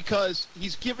because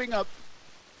he's giving up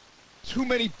too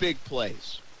many big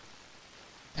plays.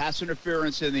 Pass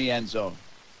interference in the end zone.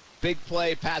 Big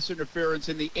play, pass interference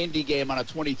in the Indy game on a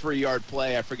 23-yard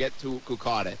play. I forget who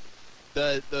caught it.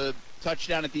 The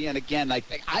touchdown at the end again.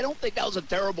 I don't think that was a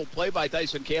terrible play by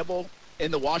Tyson Campbell in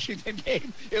the Washington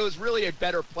game. It was really a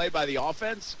better play by the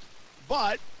offense,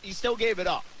 but he still gave it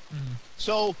up. Mm-hmm.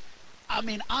 So, I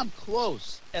mean, I'm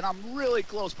close, and I'm really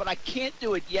close, but I can't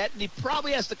do it yet, and he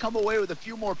probably has to come away with a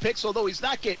few more picks, although he's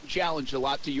not getting challenged a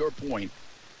lot, to your point.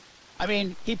 I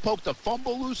mean, he poked a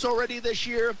fumble loose already this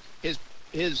year.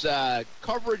 His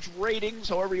coverage ratings,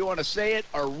 however you want to say it,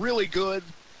 are really good.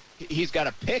 He's got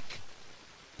a pick.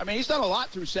 I mean, he's done a lot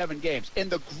through 7 games, and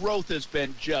the growth has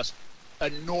been just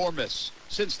enormous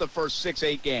since the first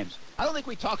 6-8 games. I don't think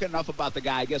we talk enough about the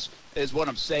guy, I guess, is what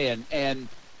I'm saying, and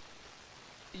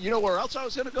you know where else I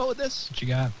was going to go with this? What you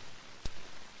got?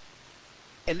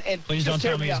 And please don't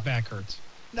tell me his back hurts.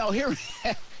 No, hear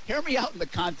me out in the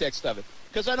context of it,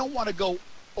 because I don't want to go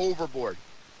overboard.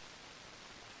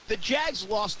 The Jags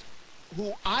lost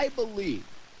who I believe,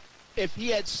 if he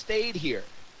had stayed here,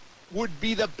 would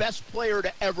be the best player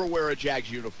to ever wear a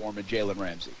Jags uniform in Jalen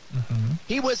Ramsey. Mm-hmm.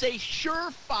 He was a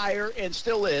surefire, and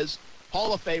still is,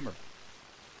 Hall of Famer.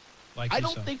 I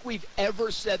don't think we've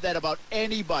ever said that about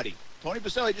anybody. Tony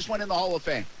Baselli just went in the Hall of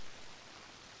Fame.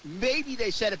 Maybe they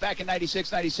said it back in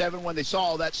 96, 97 when they saw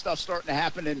all that stuff starting to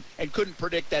happen and couldn't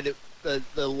predict that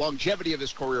the longevity of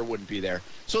his career wouldn't be there.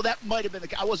 So that might have been the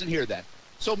case. I wasn't here then.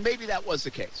 So maybe that was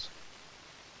the case.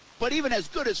 But even as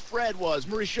good as Fred was,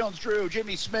 Maurice Jones-Drew,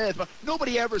 Jimmy Smith,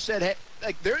 nobody ever said, hey,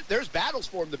 like there's battles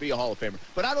for him to be a Hall of Famer.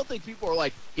 But I don't think people are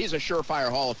like, he's a surefire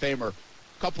Hall of Famer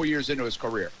a couple years into his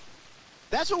career.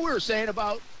 That's what we were saying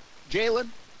about Jalen.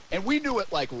 And we knew it,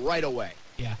 right away.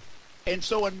 Yeah. And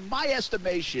so in my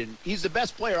estimation, he's the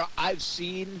best player I've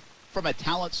seen from a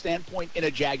talent standpoint in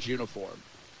a Jags uniform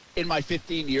in my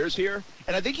 15 years here.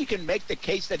 And I think you can make the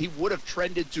case that he would have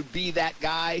trended to be that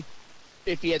guy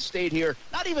if he had stayed here,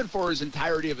 not even for his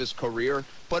entirety of his career,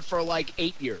 but for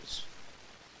 8 years.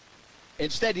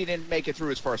 Instead, he didn't make it through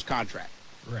his first contract.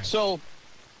 Right. So,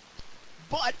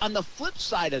 but on the flip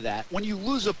side of that, when you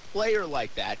lose a player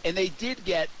like that, and they did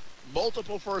get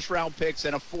multiple first-round picks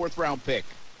and a fourth-round pick.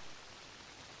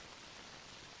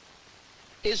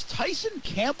 Is Tyson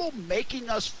Campbell making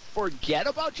us forget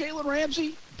about Jalen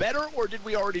Ramsey better, or did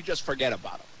we already just forget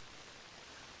about him?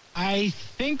 I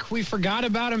think we forgot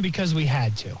about him because we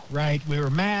had to, right? We were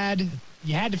mad.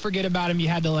 You had to forget about him. You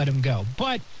had to let him go.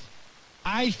 But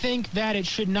I think that it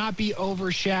should not be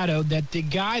overshadowed that the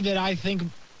guy that I think,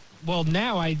 well,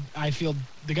 now I feel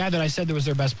the guy that I said that was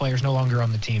their best player is no longer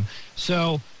on the team.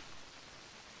 So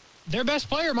their best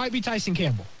player might be Tyson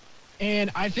Campbell.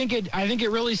 And I think it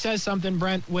really says something,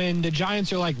 Brent, when the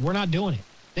Giants are like, we're not doing it.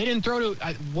 They didn't throw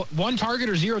to one target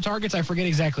or 0 targets. I forget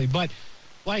exactly. But,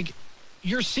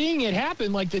 you're seeing it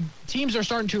happen. The teams are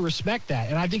starting to respect that.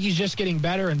 And I think he's just getting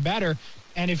better and better.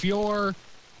 And if you're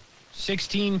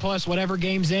 16-plus whatever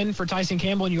games in for Tyson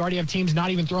Campbell and you already have teams not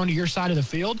even throwing to your side of the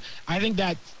field, I think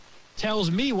that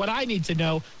tells me what I need to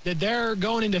know, that they're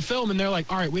going into film and they're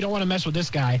like, all right, we don't want to mess with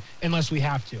this guy unless we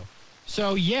have to.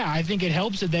 So, yeah, I think it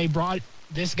helps that they brought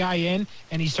this guy in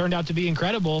and he's turned out to be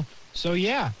incredible. So,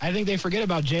 yeah, I think they forget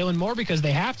about Jalen more because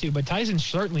they have to, but Tyson's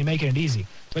certainly making it easy.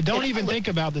 But don't even think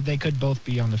about that they could both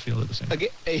be on the field at the same time.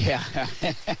 Yeah.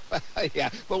 Yeah,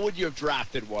 but would you have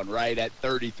drafted one, right, at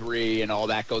 33 and all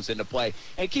that goes into play?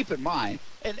 And keep in mind,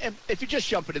 and if you're just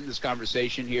jumping in this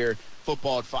conversation here,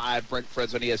 Football at 5, Brent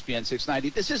Freds on ESPN 690,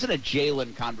 this isn't a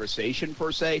Jalen conversation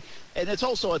per se. And it's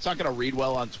not going to read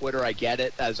well on Twitter. I get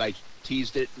it, as I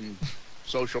teased it, and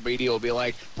social media will be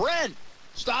like, Brent,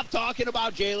 stop talking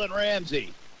about Jalen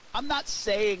Ramsey. I'm not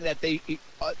saying that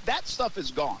that stuff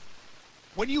is gone.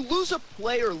 When you lose a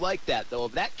player like that, though,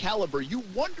 of that caliber, you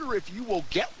wonder if you will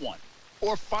get one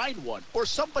or find one or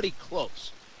somebody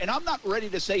close. And I'm not ready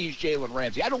to say he's Jalen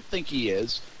Ramsey. I don't think he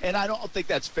is, and I don't think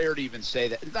that's fair to even say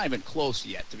that. It's not even close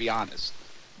yet, to be honest.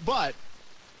 But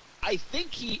I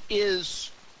think he is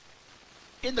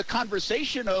in the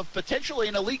conversation of potentially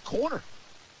an elite corner.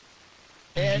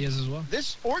 And he is as well.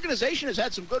 This organization has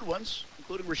had some good ones,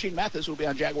 including Rasheed Mathis, who will be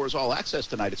on Jaguars All Access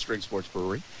tonight at String Sports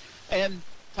Brewery. And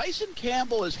Tyson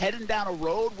Campbell is heading down a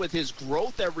road with his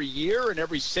growth every year and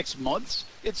every 6 months,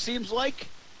 it seems like,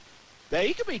 that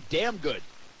he could be damn good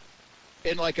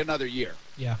in like another year.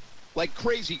 Yeah. Like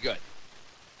crazy good.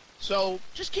 So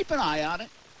just keep an eye on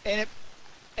it.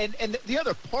 And the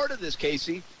other part of this,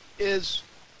 Casey, is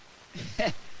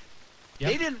they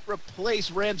didn't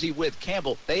replace Ramsey with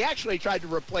Campbell. They actually tried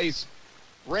to replace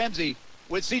Ramsey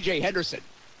with C.J. Henderson.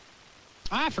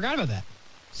 I forgot about that.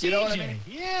 You know what I mean?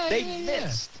 Yeah, They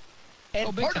missed.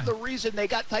 And part of the reason they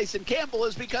got Tyson Campbell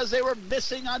is because they were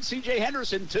missing on C.J.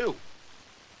 Henderson, too.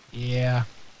 Yeah.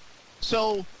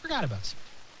 So Forgot about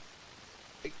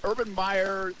it. Urban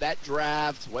Meyer, that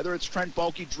draft, whether it's Trent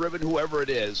Baalke driven, whoever it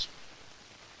is,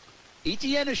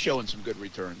 ETN is showing some good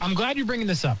returns. I'm glad you're bringing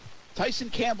this up. Tyson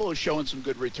Campbell is showing some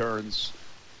good returns.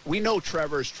 We know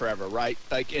Trevor's Trevor, right?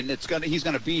 Like, and he's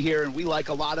gonna be here, and we like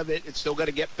a lot of it. It's still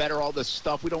gonna get better. All this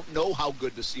stuff. We don't know how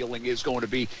good the ceiling is going to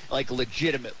be, like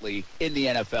legitimately in the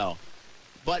NFL.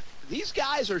 But these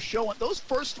guys are showing those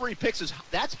first 3 picks.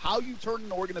 That's how you turn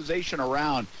an organization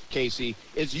around, Casey.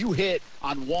 Is you hit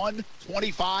on 1,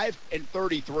 25, and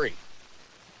 33.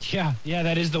 Yeah,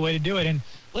 that is the way to do it. And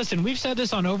listen, we've said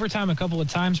this on Overtime a couple of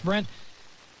times, Brent.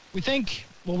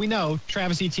 We know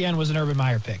Travis Etienne was an Urban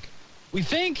Meyer pick. We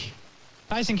think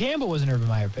Tyson Campbell was an Urban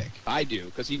Meyer pick. I do,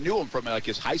 because he knew him from like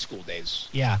his high school days.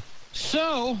 Yeah.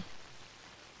 So,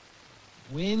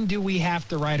 when do we have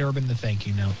to write Urban the thank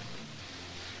you note?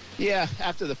 Yeah,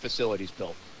 after the facility's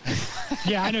built.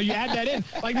 Yeah, I know. You add that in.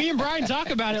 Like, me and Brian talk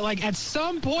about it. Like, at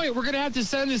some point, we're going to have to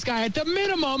send this guy, at the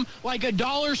minimum, like a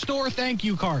dollar store thank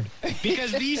you card.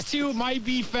 Because these two might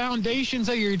be foundations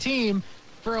of your team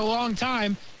for a long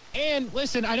time. And,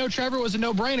 listen, I know Trevor was a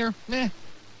no-brainer.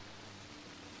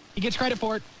 He gets credit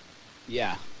for it.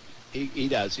 Yeah, he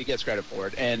does. He gets credit for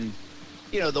it. And,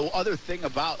 the other thing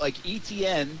about, like,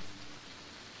 ETN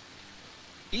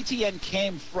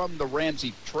came from the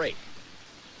Ramsey trade.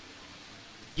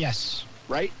 Yes.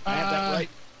 Right? I have that right?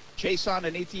 Chason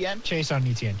and ETN? Chason and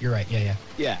ETN. You're right. Yeah.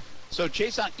 Yeah. So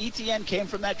Chason, ETN came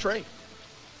from that trade.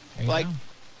 Like,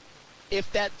 if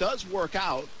that does work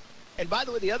out, and by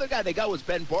the way, the other guy they got was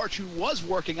Ben Barch, who was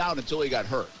working out until he got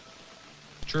hurt.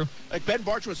 True. Like, Ben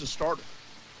Barch was a starter.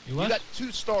 He was? You got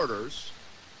 2 starters.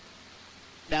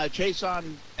 Now,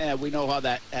 Chason, we know how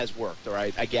that has worked, all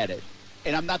right? I get it.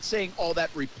 And I'm not saying all that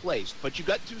replaced, but you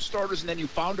got 2 starters and then you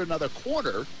found another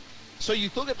corner. So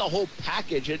you look at the whole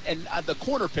package, and the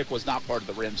corner pick was not part of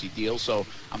the Ramsey deal, so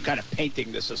I'm kind of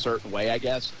painting this a certain way, I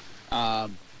guess.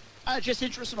 Just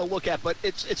interesting to look at, but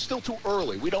it's still too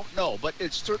early. We don't know, but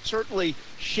it's certainly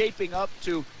shaping up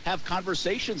to have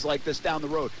conversations like this down the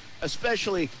road.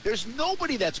 Especially, there's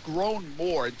nobody that's grown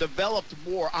more, developed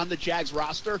more on the Jags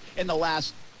roster in the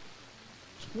last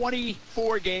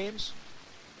 24 games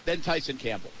than Tyson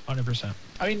Campbell. 100%.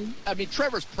 I mean,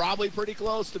 Trevor's probably pretty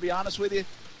close, to be honest with you.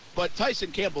 But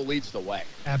Tyson Campbell leads the way.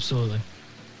 Absolutely.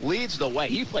 Leads the way.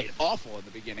 He played awful in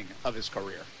the beginning of his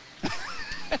career.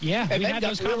 Yeah, we had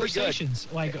those conversations.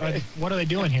 Like, what are they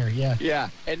doing here? Yeah. Yeah,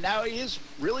 and now he is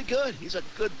really good. He's a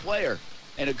good player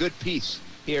and a good piece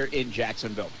here in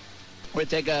Jacksonville. We're going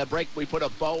to take a break. We put a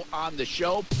bow on the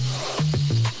show.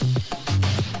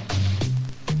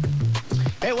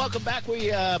 Hey, welcome back.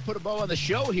 We put a bow on the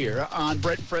show here on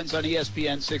Brett and Friends on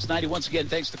ESPN 690. Once again,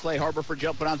 thanks to Clay Harbor for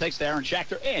jumping on. Thanks to Aaron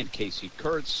Schachter and Casey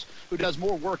Kurtz, who does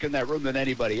more work in that room than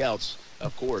anybody else,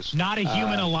 of course. Not a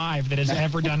human alive that has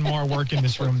ever done more work in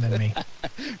this room than me.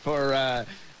 For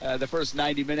the first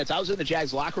 90 minutes. I was in the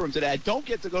Jags locker room today. I don't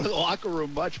get to go to the locker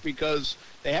room much because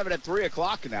they have it at 3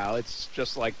 o'clock now. It's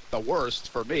just like the worst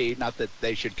for me. Not that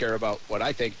they should care about what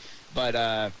I think,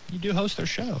 but... you do host their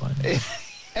show.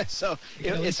 So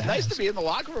it's nice to be in the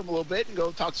locker room a little bit and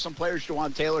go talk to some players.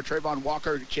 Jawan Taylor, Trayvon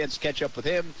Walker, a chance to catch up with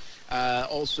him.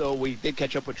 Also, we did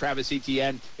catch up with Travis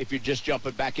Etienne. If you're just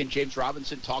jumping back in, James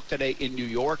Robinson talked today in New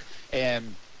York,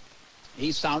 and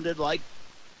he sounded like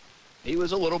he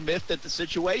was a little miffed at the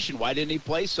situation. Why didn't he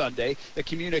play Sunday? The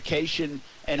communication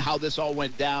and how this all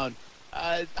went down.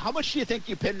 How much do you think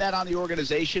you pin that on the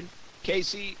organization,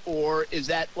 Casey? Or is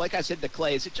that, like I said to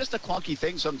Clay, is it just a clunky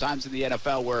thing sometimes in the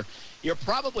NFL where you're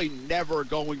probably never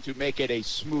going to make it a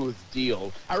smooth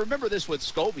deal? I remember this with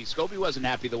Scobie. Scobie wasn't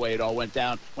happy the way it all went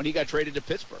down when he got traded to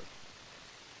Pittsburgh.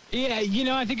 Yeah,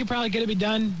 I think it probably could have been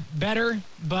done better,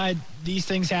 but these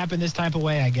things happen this type of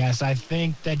way, I guess. I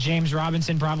think that James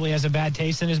Robinson probably has a bad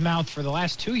taste in his mouth for the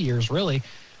last 2 years, really,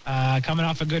 coming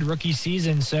off a good rookie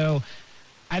season. So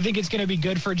I think it's going to be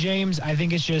good for James. I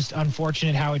think it's just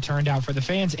unfortunate how it turned out for the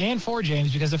fans and for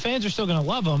James, because the fans are still going to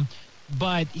love him,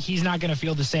 but he's not going to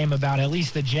feel the same about at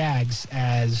least the Jags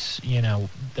as,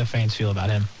 the fans feel about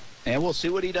him. And we'll see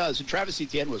what he does. And Travis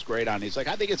Etienne was great on it. He's like,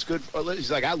 I think it's good.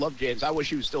 He's like, I love James. I wish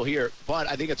he was still here. But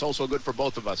I think it's also good for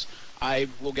both of us. I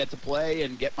will get to play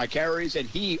and get my carries, and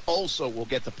he also will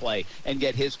get to play and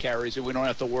get his carries, and we don't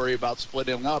have to worry about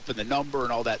splitting up and the number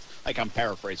and all that. Like, I'm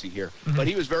paraphrasing here. Mm-hmm. But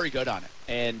he was very good on it,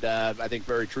 and I think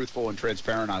very truthful and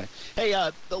transparent on it. Hey,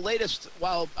 the latest,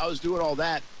 while I was doing all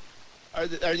that, are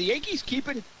the Yankees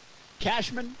keeping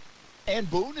Cashman and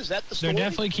Boone? Is that the story? They're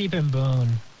definitely keeping Boone.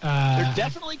 They're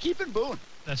definitely keeping Boone.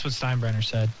 That's what Steinbrenner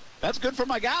said. That's good for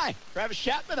my guy, Travis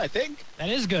Chapman, I think. That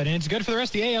is good, and it's good for the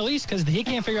rest of the AL East because he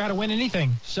can't figure out how to win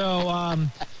anything. So,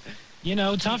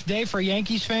 tough day for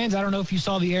Yankees fans. I don't know if you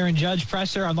saw the Aaron Judge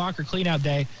presser on Locker Cleanout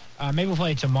Day. Maybe we'll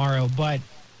play it tomorrow, but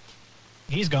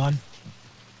he's gone.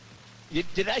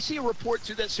 Did I see a report,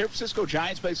 too, that San Francisco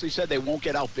Giants basically said they won't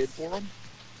get outbid for him?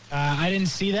 I didn't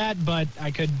see that, but I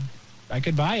could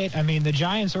buy it. I mean, the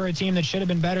Giants are a team that should have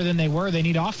been better than they were. They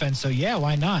need offense, so yeah,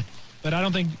 why not? But I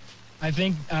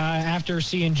think after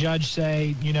seeing Judge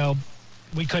say,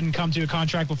 we couldn't come to a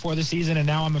contract before the season and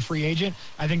now I'm a free agent,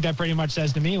 I think that pretty much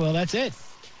says to me, well, that's it.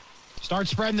 Start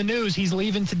spreading the news. He's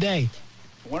leaving today.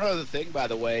 One other thing, by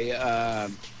the way,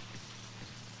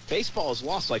 baseball has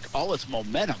lost, all its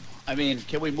momentum. I mean,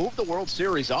 can we move the World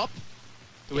Series up?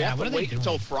 Do we have to wait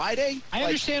until Friday? I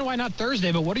understand why not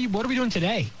Thursday, but what are we doing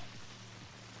today?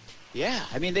 Yeah,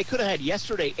 I mean, they could have had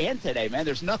yesterday and today, man.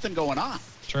 There's nothing going on.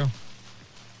 True.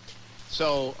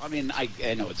 So, I mean, I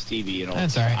know it's TV,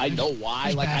 That's all right. I know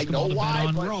why. I know why.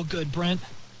 We're all good, Brent.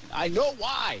 I know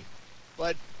why.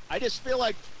 But I just feel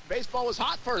like baseball was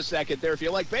hot for a second there. If you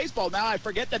like baseball, now I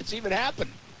forget that it's even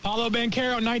happened. Paulo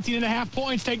Banchero, 19.5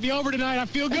 points. Take the over tonight. I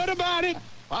feel good about it.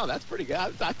 Wow, that's pretty good.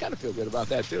 I kind of feel good about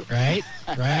that, too. Right.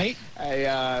 Hey,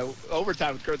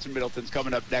 Overtime with Kurtz and Middleton's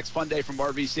coming up next. Fun day from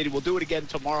RV City. We'll do it again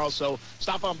tomorrow, so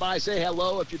stop on by, say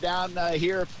hello. If you're down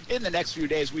here in the next few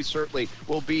days, we certainly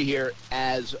will be here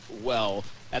as well.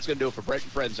 That's going to do it for Brent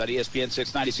and Friends on ESPN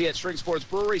 690. See you at String Sports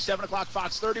Brewery, 7 o'clock,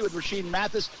 Fox 30 with Rasheed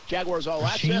Mathis, Jaguars All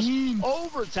Access.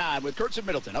 Overtime with Kurtz and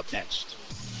Middleton up next.